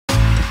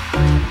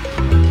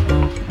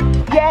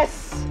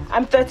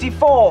I'm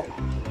 34.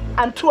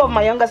 And 2 of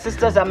my younger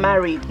sisters are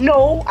married.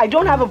 No, I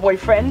don't have a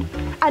boyfriend.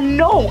 And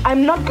no,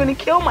 I'm not going to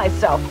kill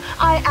myself.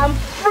 I am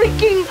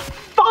freaking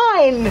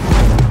fine.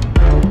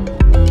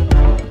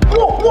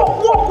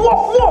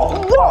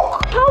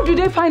 Walk. How do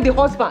they find the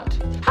husband?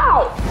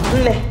 How?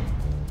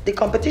 The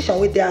competition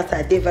with the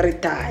outside, they very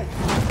tight.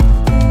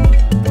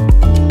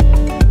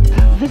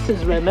 This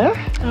is Reme.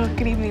 Oh,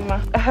 good evening, Ma.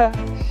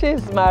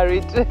 She's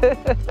married.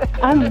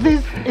 And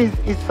this is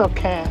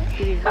Isoken.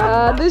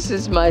 This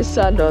is my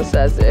son,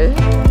 Osaze.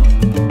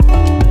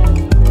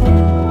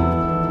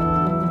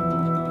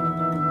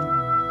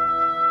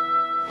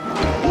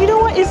 You know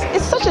what?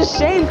 It's such a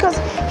shame because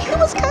he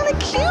was kind of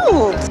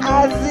cute.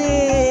 As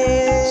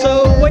in...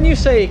 So when you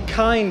say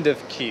kind of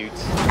cute...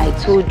 I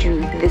told you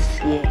this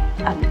year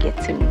I'm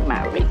getting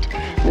married.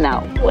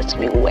 Now watch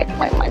me work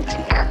my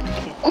magic.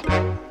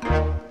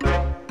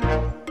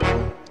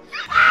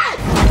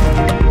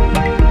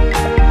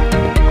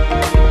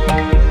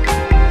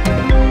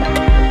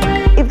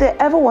 If there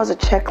ever was a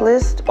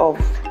checklist of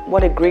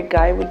what a great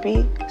guy would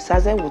be,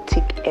 Saze would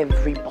tick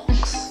every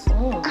box.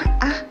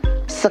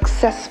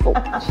 Successful,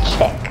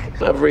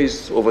 check. I've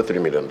raised over $3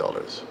 million.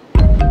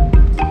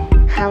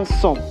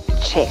 Handsome,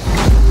 check.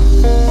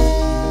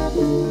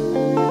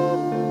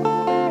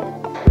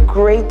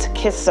 Great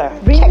kisser.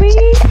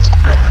 Really? Check.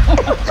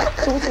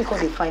 So what do you call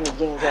the fine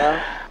again, girl?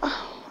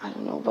 Oh, I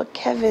don't know, but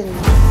Kevin...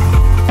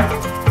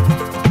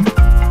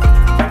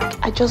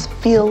 I just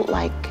feel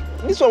like...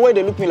 This one where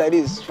they look me like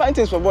this. Fine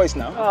things for boys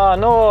now. Ah,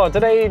 no,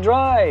 today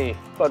dry.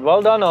 But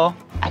well done, oh.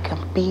 I can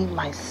be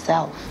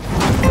myself.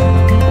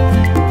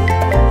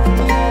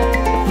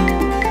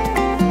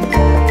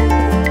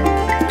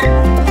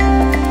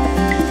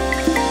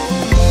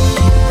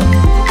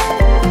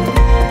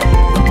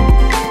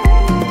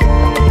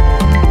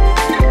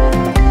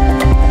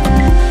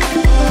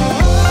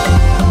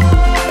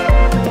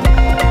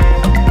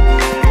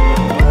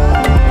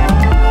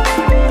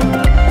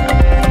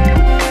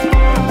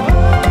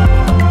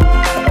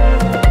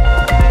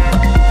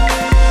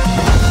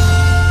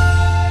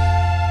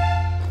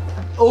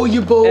 Oh,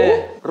 you bo.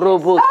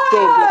 Robo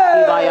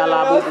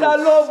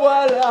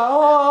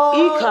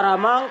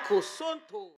Ikaramanko Sonto.